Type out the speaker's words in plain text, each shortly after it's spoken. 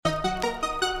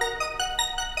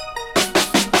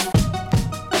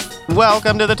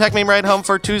Welcome to the Tech Meme Ride Home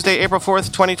for Tuesday, April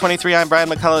 4th, 2023. I'm Brian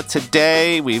McCullough.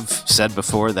 Today, we've said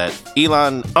before that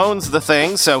Elon owns the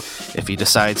thing, so if he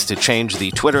decides to change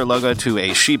the Twitter logo to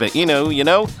a Shiba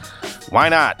Inu, why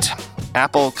not?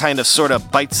 Apple kind of sort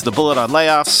of bites the bullet on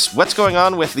layoffs. What's going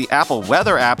on with the Apple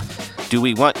Weather app? Do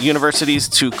we want universities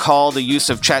to call the use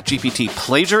of ChatGPT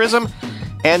plagiarism?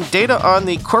 And data on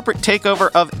the corporate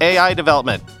takeover of AI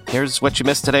development. Here's what you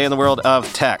missed today in the world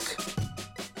of tech.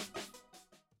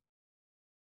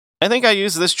 I think I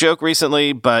used this joke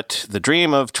recently, but the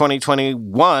dream of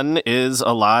 2021 is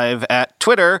alive at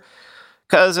Twitter,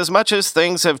 because as much as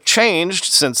things have changed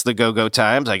since the go-go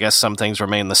times, I guess some things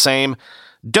remain the same,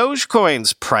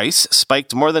 Dogecoin's price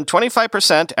spiked more than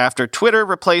 25% after Twitter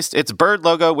replaced its bird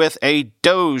logo with a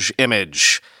Doge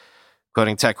image.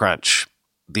 Quoting TechCrunch,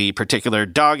 the particular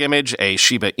dog image, a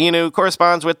Shiba Inu,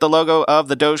 corresponds with the logo of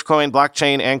the Dogecoin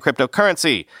blockchain and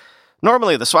cryptocurrency.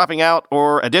 Normally, the swapping out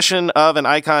or addition of an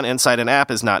icon inside an app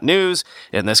is not news.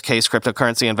 In this case,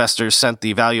 cryptocurrency investors sent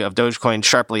the value of Dogecoin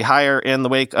sharply higher in the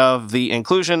wake of the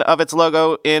inclusion of its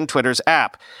logo in Twitter's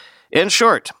app. In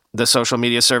short, the social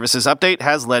media services update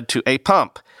has led to a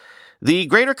pump. The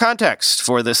greater context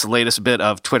for this latest bit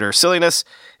of Twitter silliness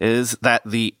is that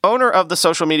the owner of the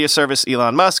social media service,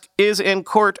 Elon Musk, is in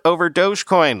court over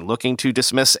Dogecoin, looking to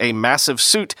dismiss a massive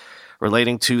suit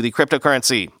relating to the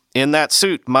cryptocurrency. In that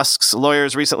suit, Musk's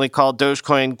lawyers recently called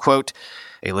Dogecoin, quote,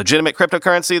 a legitimate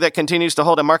cryptocurrency that continues to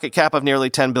hold a market cap of nearly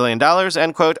 $10 billion,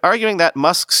 end quote, arguing that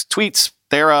Musk's tweets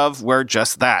thereof were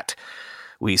just that.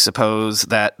 We suppose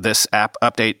that this app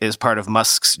update is part of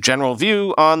Musk's general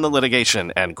view on the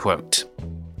litigation, end quote.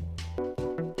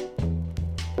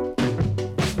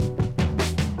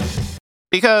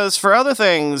 Because for other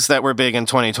things that were big in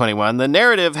 2021, the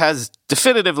narrative has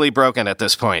definitively broken at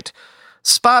this point.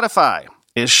 Spotify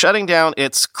is shutting down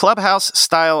its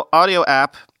Clubhouse-style audio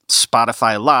app,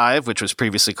 Spotify Live, which was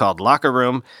previously called Locker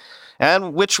Room,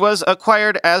 and which was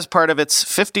acquired as part of its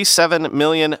 €57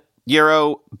 million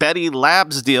Betty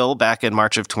Labs deal back in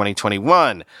March of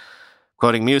 2021.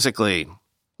 Quoting Musically,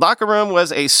 Locker Room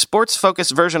was a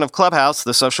sports-focused version of Clubhouse,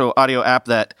 the social audio app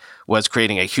that was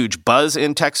creating a huge buzz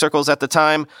in tech circles at the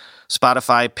time.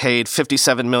 Spotify paid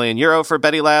 €57 million for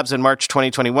Betty Labs in March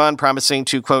 2021, promising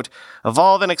to, quote,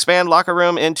 evolve and expand Locker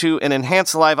Room into an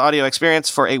enhanced live audio experience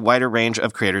for a wider range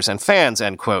of creators and fans,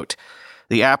 end quote.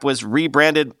 The app was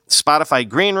rebranded Spotify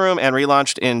Green Room and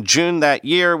relaunched in June that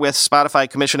year, with Spotify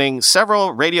commissioning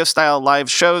several radio-style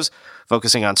live shows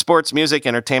focusing on sports, music,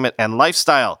 entertainment, and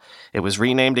lifestyle. It was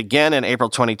renamed again in April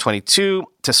 2022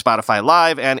 to Spotify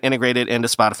Live and integrated into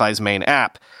Spotify's main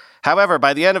app. However,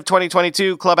 by the end of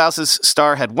 2022, Clubhouse's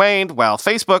star had waned, while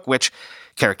Facebook, which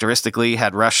characteristically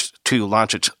had rushed to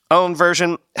launch its own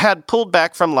version, had pulled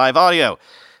back from live audio.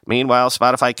 Meanwhile,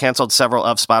 Spotify canceled several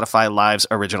of Spotify Live's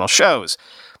original shows.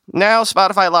 Now,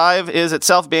 Spotify Live is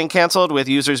itself being canceled, with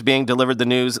users being delivered the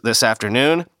news this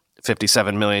afternoon.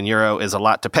 €57 million is a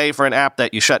lot to pay for an app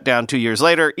that you shut down 2 years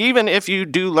later, even if you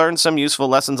do learn some useful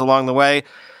lessons along the way.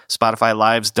 Spotify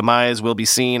Live's demise will be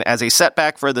seen as a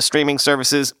setback for the streaming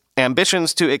service's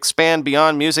ambitions to expand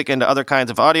beyond music into other kinds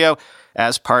of audio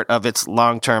as part of its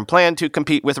long-term plan to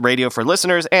compete with radio for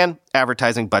listeners and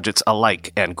advertising budgets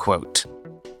alike, end quote.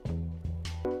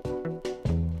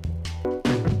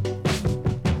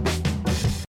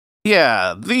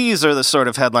 Yeah, these are the sort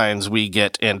of headlines we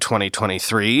get in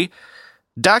 2023.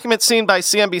 Documents seen by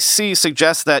CNBC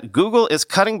suggest that Google is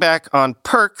cutting back on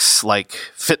perks like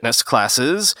fitness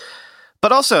classes,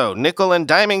 but also nickel and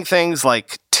diming things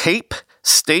like tape,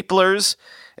 staplers,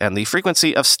 and the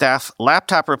frequency of staff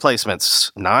laptop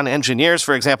replacements. Non-engineers,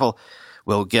 for example,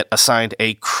 will get assigned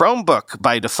a Chromebook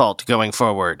by default going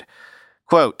forward.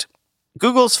 Quote,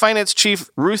 Google's finance chief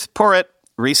Ruth Porat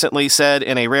recently said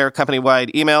in a rare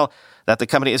company-wide email that the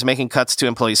company is making cuts to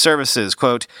employee services.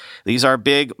 Quote, these are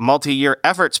big multi-year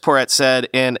efforts, Porat said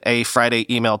in a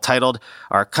Friday email titled,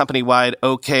 Our Company-Wide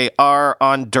OKR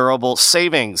on Durable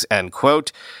Savings, end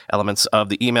quote. Elements of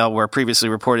the email were previously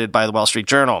reported by the Wall Street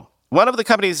Journal. One of the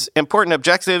company's important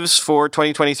objectives for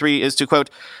 2023 is to, quote,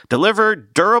 deliver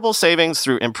durable savings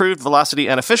through improved velocity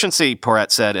and efficiency, Porat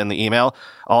said in the email.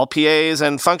 All PAs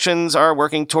and functions are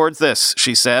working towards this,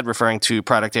 she said, referring to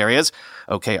product areas.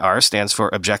 OKR stands for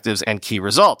Objectives and Key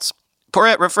Results.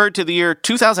 Porat referred to the year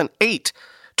 2008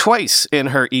 twice in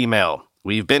her email.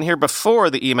 We've been here before,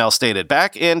 the email stated.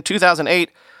 Back in 2008,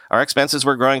 our expenses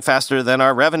were growing faster than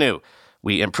our revenue.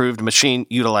 We improved machine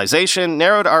utilization,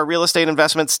 narrowed our real estate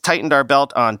investments, tightened our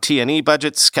belt on T&E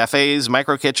budgets, cafes,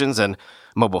 micro kitchens, and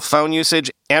mobile phone usage,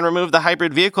 and removed the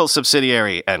hybrid vehicle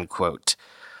subsidiary, end quote.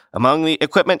 Among the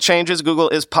equipment changes, Google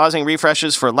is pausing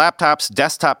refreshes for laptops,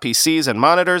 desktop PCs, and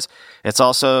monitors. It's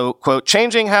also, quote,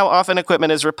 changing how often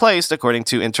equipment is replaced, according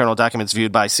to internal documents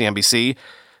viewed by CNBC.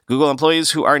 Google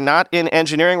employees who are not in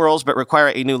engineering roles but require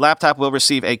a new laptop will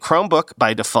receive a Chromebook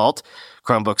by default.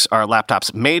 Chromebooks are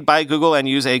laptops made by Google and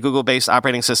use a Google-based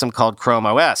operating system called Chrome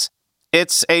OS.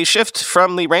 It's a shift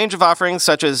from the range of offerings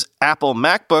such as Apple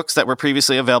MacBooks that were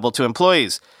previously available to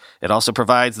employees. It also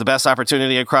provides the best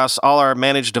opportunity across all our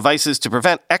managed devices to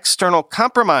prevent external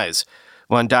compromise.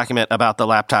 One document about the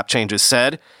laptop changes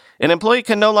said, an employee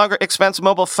can no longer expense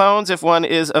mobile phones if one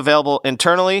is available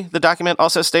internally, the document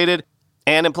also stated,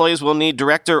 and employees will need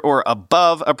director or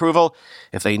above approval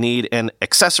if they need an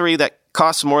accessory that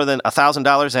costs more than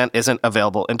 $1,000 and isn't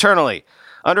available internally.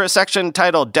 Under a section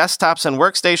titled Desktops and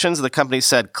Workstations, the company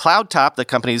said CloudTop, the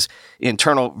company's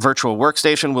internal virtual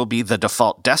workstation, will be the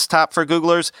default desktop for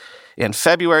Googlers. In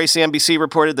February, CNBC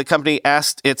reported the company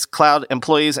asked its cloud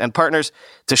employees and partners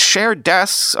to share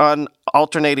desks on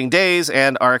alternating days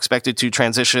and are expected to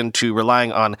transition to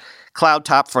relying on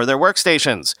CloudTop for their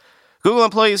workstations. Google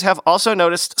employees have also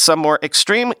noticed some more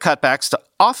extreme cutbacks to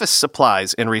office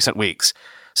supplies in recent weeks.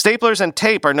 Staplers and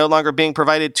tape are no longer being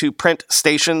provided to print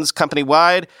stations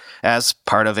company-wide as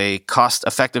part of a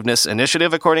cost-effectiveness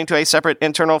initiative, according to a separate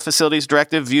internal facilities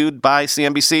directive viewed by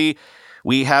CNBC.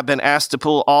 We have been asked to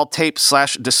pull all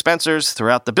tape/dispensers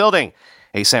throughout the building.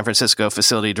 A San Francisco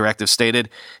facility directive stated,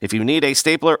 if you need a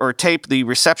stapler or tape, the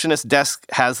receptionist desk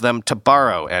has them to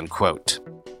borrow, end quote.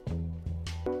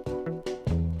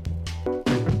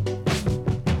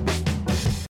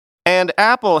 And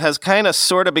Apple has kind of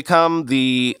sort of become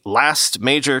the last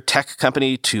major tech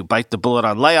company to bite the bullet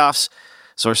on layoffs.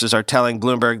 Sources are telling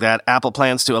Bloomberg that Apple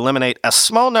plans to eliminate a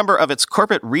small number of its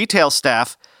corporate retail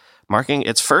staff, marking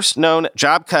its first known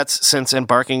job cuts since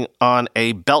embarking on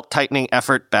a belt-tightening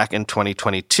effort back in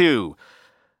 2022.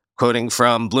 Quoting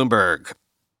from Bloomberg,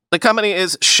 the company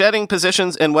is shedding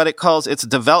positions in what it calls its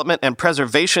development and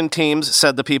preservation teams,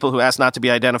 said the people who asked not to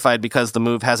be identified because the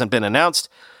move hasn't been announced.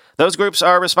 Those groups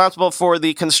are responsible for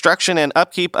the construction and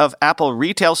upkeep of Apple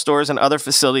retail stores and other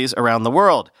facilities around the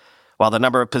world. While the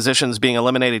number of positions being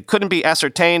eliminated couldn't be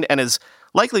ascertained and is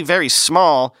likely very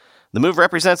small, the move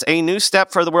represents a new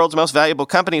step for the world's most valuable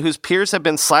company whose peers have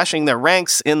been slashing their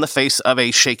ranks in the face of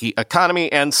a shaky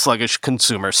economy and sluggish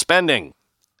consumer spending.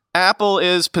 Apple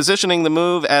is positioning the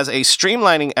move as a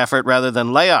streamlining effort rather than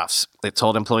layoffs. It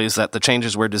told employees that the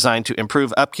changes were designed to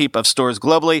improve upkeep of stores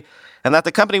globally and that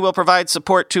the company will provide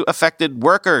support to affected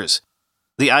workers.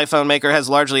 The iPhone maker has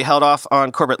largely held off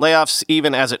on corporate layoffs,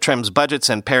 even as it trims budgets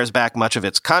and pares back much of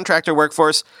its contractor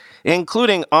workforce,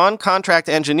 including on-contract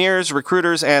engineers,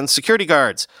 recruiters, and security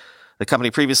guards. The company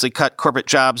previously cut corporate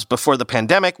jobs before the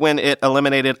pandemic when it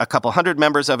eliminated a couple hundred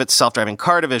members of its self-driving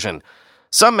car division.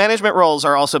 Some management roles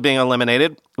are also being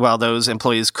eliminated. While those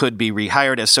employees could be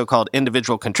rehired as so-called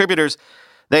individual contributors,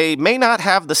 they may not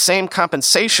have the same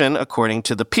compensation, according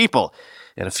to the People.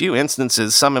 In a few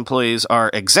instances, some employees are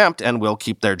exempt and will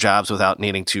keep their jobs without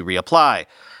needing to reapply.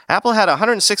 Apple had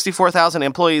 164,000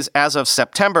 employees as of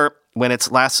September. When its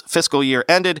last fiscal year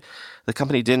ended, the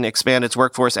company didn't expand its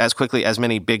workforce as quickly as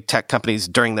many big tech companies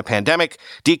during the pandemic,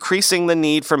 decreasing the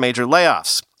need for major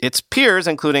layoffs. Its peers,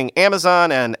 including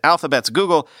Amazon and Alphabet's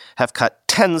Google, have cut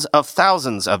tens of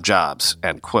thousands of jobs,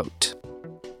 end quote.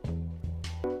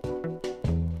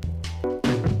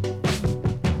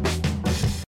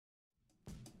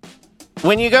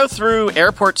 When you go through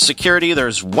airport security,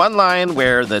 there's one line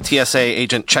where the TSA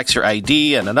agent checks your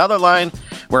ID and another line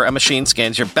where a machine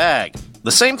scans your bag.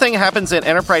 The same thing happens in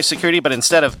enterprise security, but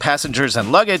instead of passengers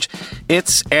and luggage,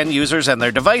 it's end users and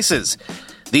their devices.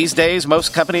 These days,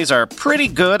 most companies are pretty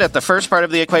good at the first part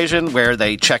of the equation where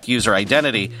they check user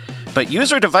identity, but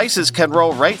user devices can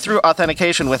roll right through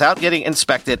authentication without getting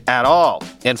inspected at all.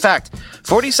 In fact,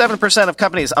 47% of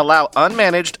companies allow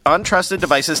unmanaged, untrusted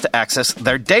devices to access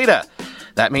their data.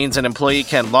 That means an employee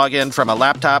can log in from a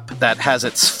laptop that has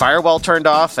its firewall turned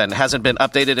off and hasn't been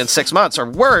updated in 6 months, or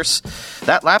worse,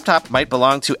 that laptop might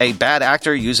belong to a bad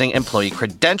actor using employee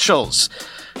credentials.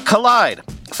 Collide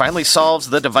finally solves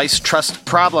the device trust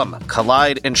problem.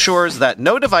 Collide ensures that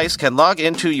no device can log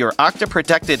into your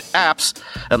Okta-protected apps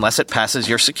unless it passes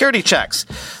your security checks.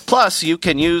 Plus, you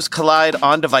can use Collide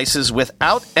on devices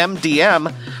without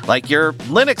MDM, like your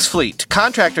Linux fleet,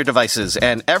 contractor devices,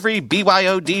 and every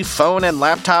BYOD phone and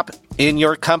laptop in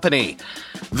your company.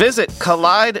 Visit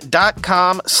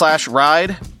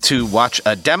collide.com/ride to watch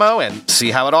a demo and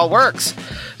see how it all works.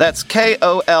 That's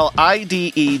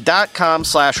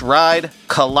KOLIDE.com/ride,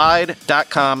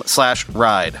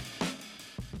 collide.com/ride.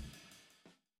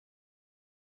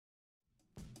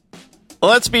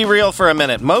 Let's be real for a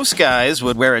minute. Most guys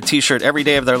would wear a t-shirt every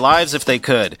day of their lives if they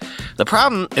could. The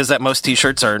problem is that most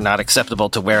t-shirts are not acceptable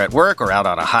to wear at work or out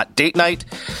on a hot date night.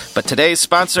 But today's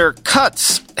sponsor,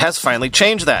 Cuts, has finally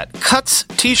changed that. Cuts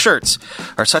t-shirts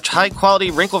are such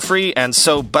high-quality, wrinkle-free, and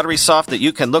so buttery soft that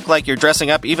you can look like you're dressing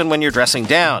up even when you're dressing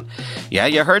down. Yeah,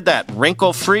 you heard that.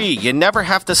 Wrinkle-free. You never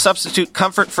have to substitute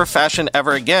comfort for fashion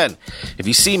ever again. If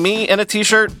you see me in a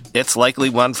t-shirt, it's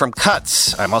likely one from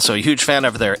Cuts. I'm also a huge fan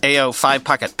of their AO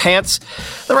 5-pocket pants.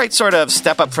 The right sort of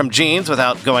step up from jeans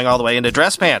without going all the way into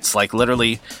dress pants, like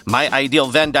literally my ideal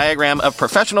Venn diagram of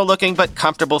professional looking but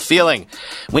comfortable feeling.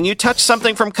 When you touch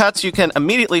something from Cuts, you can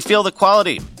immediately feel the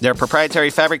quality. Their proprietary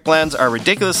fabric blends are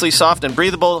ridiculously soft and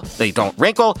breathable, they don't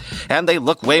wrinkle, and they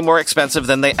look way more expensive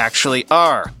than they actually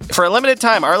are. For a limited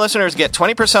time, our listeners get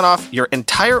 20% off your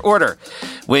entire order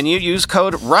when you use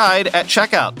code RIDE at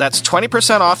checkout. That's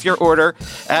 20% off your order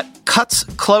at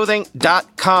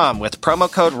cutsclothing.com with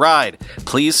promo code RIDE.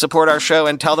 Please support our show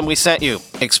and tell them we sent you.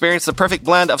 Experience the perfect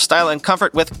blend of style and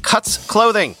comfort with Cuts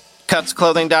Clothing.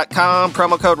 Cutsclothing.com,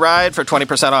 promo code RIDE for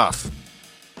 20% off.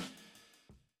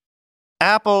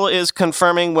 Apple is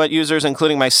confirming what users,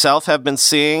 including myself, have been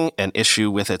seeing, an issue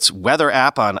with its weather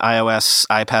app on iOS,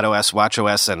 iPadOS,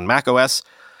 watchOS, and macOS,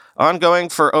 ongoing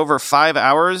for over 5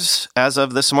 hours as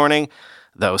of this morning,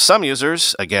 though some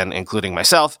users, again including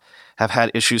myself, have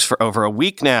had issues for over a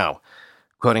week now.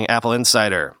 Quoting Apple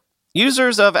Insider,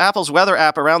 users of Apple's weather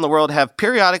app around the world have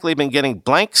periodically been getting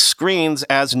blank screens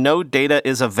as no data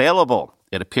is available.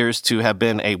 It appears to have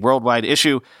been a worldwide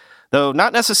issue, though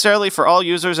not necessarily for all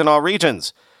users in all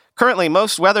regions. Currently,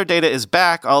 most weather data is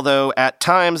back, although at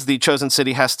times the chosen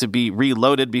city has to be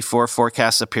reloaded before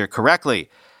forecasts appear correctly.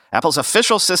 Apple's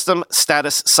official system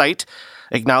status site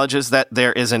acknowledges that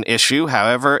there is an issue.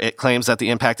 However, it claims that the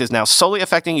impact is now solely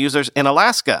affecting users in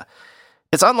Alaska.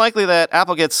 It's unlikely that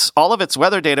Apple gets all of its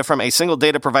weather data from a single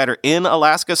data provider in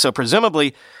Alaska, so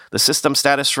presumably the system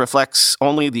status reflects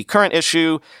only the current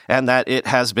issue and that it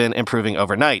has been improving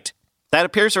overnight. That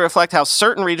appears to reflect how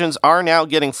certain regions are now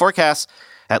getting forecasts,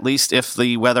 at least if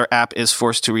the weather app is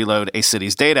forced to reload a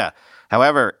city's data.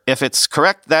 However, if it's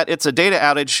correct that it's a data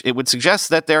outage, it would suggest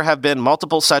that there have been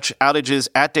multiple such outages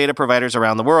at data providers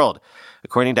around the world.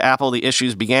 According to Apple, the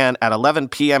issues began at 11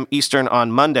 p.m. Eastern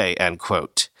on Monday, end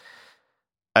quote.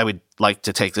 I would like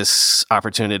to take this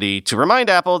opportunity to remind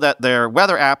Apple that their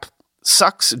weather app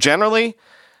sucks generally,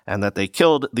 and that they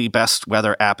killed the best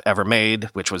weather app ever made,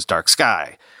 which was Dark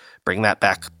Sky. Bring that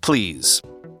back, please.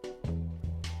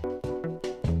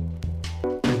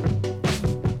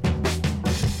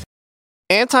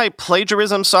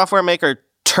 Anti-plagiarism software maker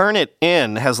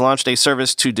Turnitin has launched a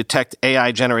service to detect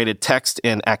AI-generated text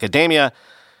in academia,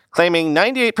 claiming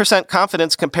 98%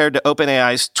 confidence compared to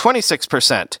OpenAI's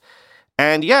 26%.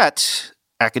 And yet,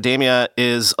 academia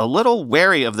is a little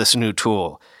wary of this new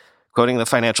tool. Quoting the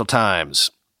Financial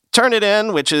Times,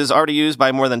 Turnitin, which is already used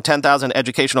by more than 10,000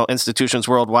 educational institutions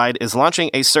worldwide, is launching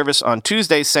a service on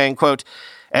Tuesday saying, quote,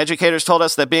 educators told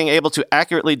us that being able to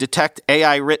accurately detect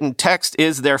AI-written text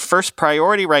is their first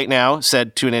priority right now,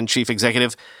 said TuneIn chief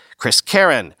executive Chris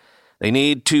Karen. They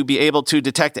need to be able to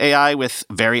detect AI with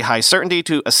very high certainty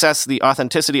to assess the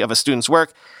authenticity of a student's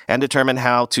work and determine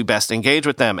how to best engage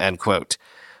with them, end quote.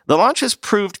 The launch has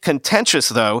proved contentious,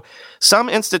 though. Some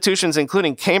institutions,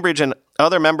 including Cambridge and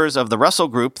other members of the Russell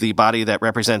Group, the body that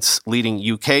represents leading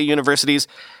UK universities,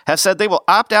 have said they will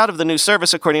opt out of the new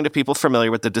service, according to people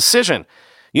familiar with the decision.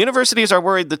 Universities are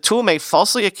worried the tool may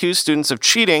falsely accuse students of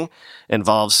cheating,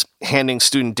 involves handing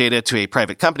student data to a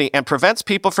private company, and prevents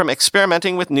people from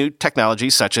experimenting with new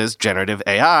technologies such as generative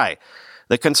AI.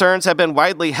 The concerns have been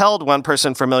widely held, one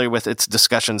person familiar with its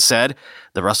discussion said.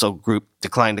 The Russell Group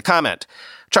declined to comment.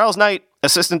 Charles Knight,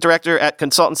 assistant director at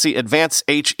consultancy Advance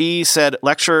HE, said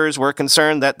lecturers were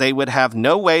concerned that they would have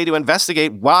no way to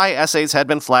investigate why essays had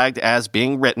been flagged as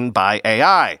being written by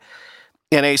AI.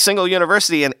 In a single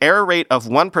university, an error rate of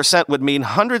 1% would mean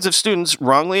hundreds of students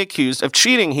wrongly accused of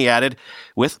cheating, he added,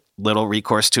 with little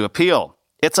recourse to appeal.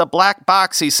 It's a black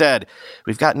box, he said.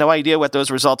 We've got no idea what those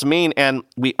results mean, and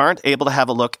we aren't able to have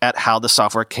a look at how the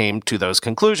software came to those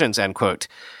conclusions, end quote.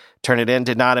 Turnitin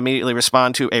did not immediately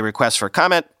respond to a request for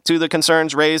comment to the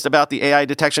concerns raised about the AI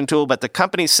detection tool, but the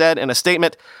company said in a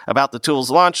statement about the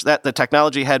tool's launch that the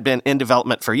technology had been in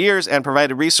development for years and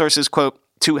provided resources, quote,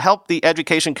 to help the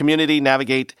education community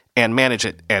navigate and manage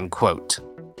it, end quote.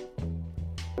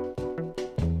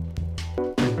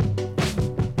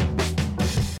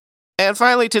 And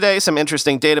finally today, some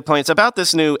interesting data points about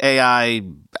this new AI,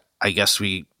 I guess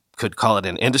we could call it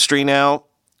an industry now,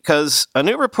 because a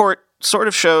new report sort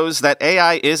of shows that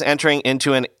AI is entering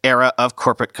into an era of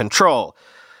corporate control.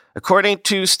 According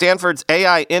to Stanford's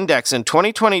AI Index, in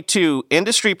 2022,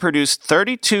 industry produced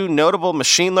 32 notable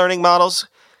machine learning models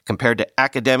compared to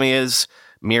academia's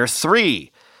mere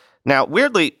 3. Now,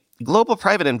 weirdly, global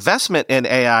private investment in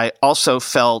AI also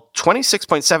fell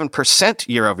 26.7%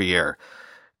 year over year,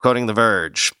 quoting The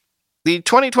Verge. The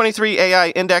 2023 AI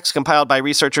Index, compiled by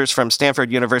researchers from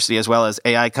Stanford University as well as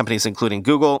AI companies including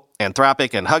Google,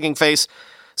 Anthropic, and Hugging Face,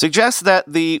 suggests that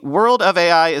the world of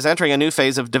AI is entering a new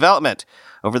phase of development.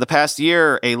 Over the past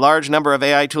year, a large number of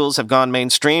AI tools have gone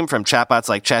mainstream, from chatbots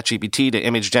like ChatGPT to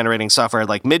image-generating software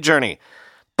like Midjourney.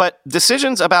 But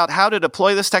decisions about how to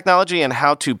deploy this technology and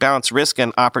how to balance risk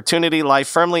and opportunity lie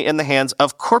firmly in the hands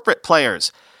of corporate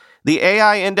players. The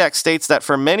AI Index states that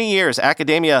for many years,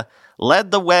 academia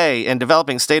led the way in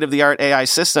developing state-of-the-art AI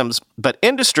systems, but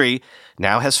industry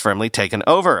now has firmly taken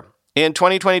over. In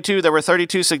 2022, there were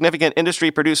 32 significant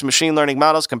industry-produced machine learning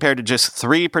models compared to just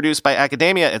 3 produced by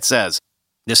academia, it says.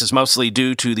 This is mostly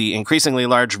due to the increasingly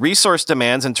large resource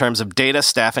demands in terms of data,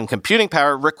 staff, and computing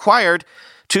power required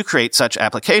to create such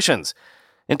applications.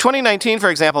 In 2019, for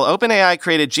example, OpenAI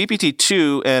created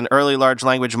GPT-2, an early large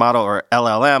language model, or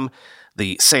LLM,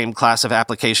 the same class of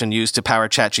application used to power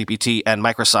ChatGPT and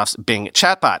Microsoft's Bing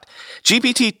chatbot.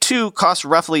 GPT-2 costs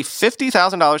roughly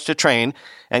 $50,000 to train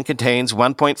and contains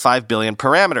 1.5 billion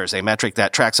parameters, a metric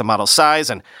that tracks a model's size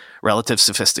and relative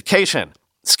sophistication.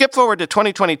 Skip forward to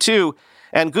 2022,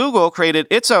 and Google created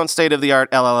its own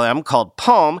state-of-the-art LLM called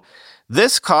Palm.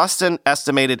 This costs an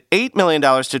estimated $8 million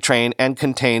to train and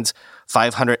contains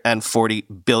 540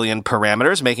 billion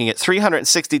parameters, making it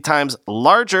 360 times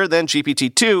larger than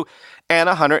GPT-2 and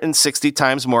 160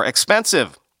 times more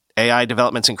expensive. AI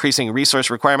development's increasing resource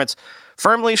requirements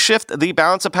firmly shift the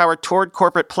balance of power toward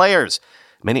corporate players.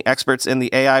 Many experts in the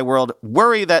AI world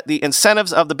worry that the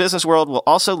incentives of the business world will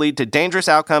also lead to dangerous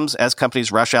outcomes as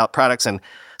companies rush out products and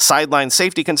sideline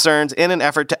safety concerns in an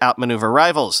effort to outmaneuver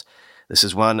rivals. This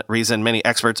is one reason many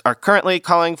experts are currently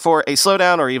calling for a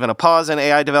slowdown or even a pause in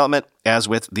AI development, as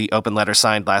with the open letter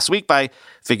signed last week by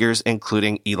figures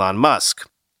including Elon Musk.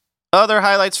 Other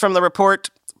highlights from the report: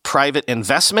 private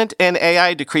investment in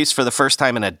AI decreased for the first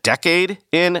time in a decade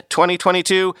in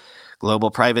 2022.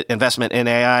 Global private investment in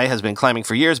AI has been climbing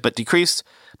for years, but decreased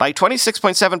by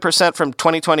 26.7% from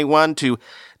 2021 to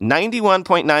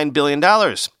 $91.9 billion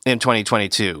in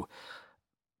 2022.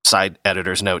 Side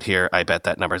editor's note here, I bet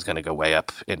that number is going to go way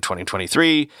up in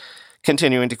 2023.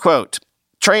 Continuing to quote,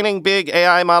 training big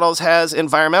AI models has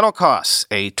environmental costs.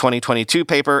 A 2022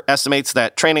 paper estimates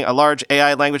that training a large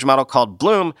AI language model called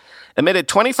Bloom emitted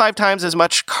 25 times as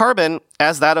much carbon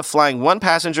as that of flying one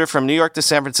passenger from New York to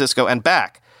San Francisco and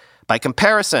back. By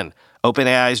comparison,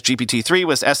 OpenAI's GPT-3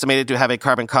 was estimated to have a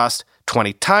carbon cost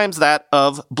 20 times that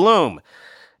of Bloom.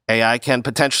 AI can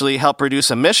potentially help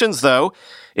reduce emissions, though.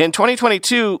 In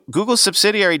 2022, Google's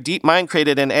subsidiary DeepMind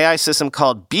created an AI system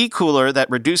called BeCooler that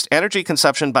reduced energy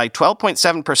consumption by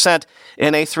 12.7%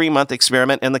 in a 3-month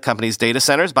experiment in the company's data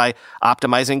centers by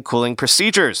optimizing cooling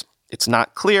procedures. It's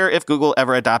not clear if Google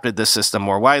ever adopted this system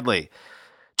more widely.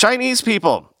 Chinese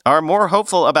people are more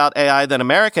hopeful about AI than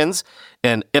Americans.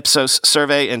 An Ipsos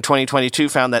survey in 2022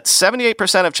 found that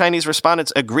 78% of Chinese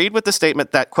respondents agreed with the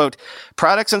statement that, quote,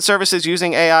 products and services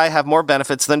using AI have more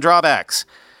benefits than drawbacks.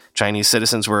 Chinese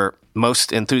citizens were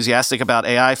most enthusiastic about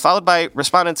AI, followed by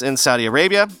respondents in Saudi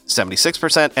Arabia,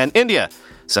 76%, and India,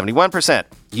 71%.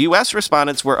 U.S.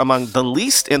 respondents were among the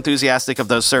least enthusiastic of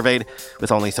those surveyed,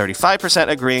 with only 35%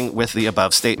 agreeing with the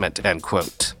above statement, end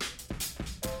quote.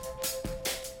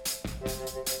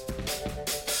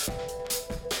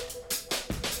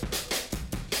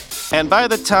 And by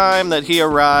the time that he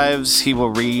arrives, he will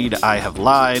read, I have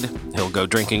lied. He'll go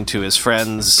drinking to his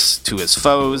friends, to his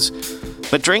foes.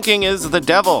 But drinking is the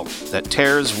devil that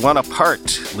tears one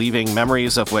apart, leaving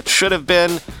memories of what should have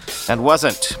been and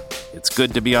wasn't. It's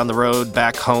good to be on the road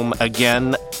back home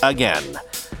again.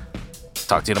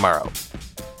 Talk to you tomorrow.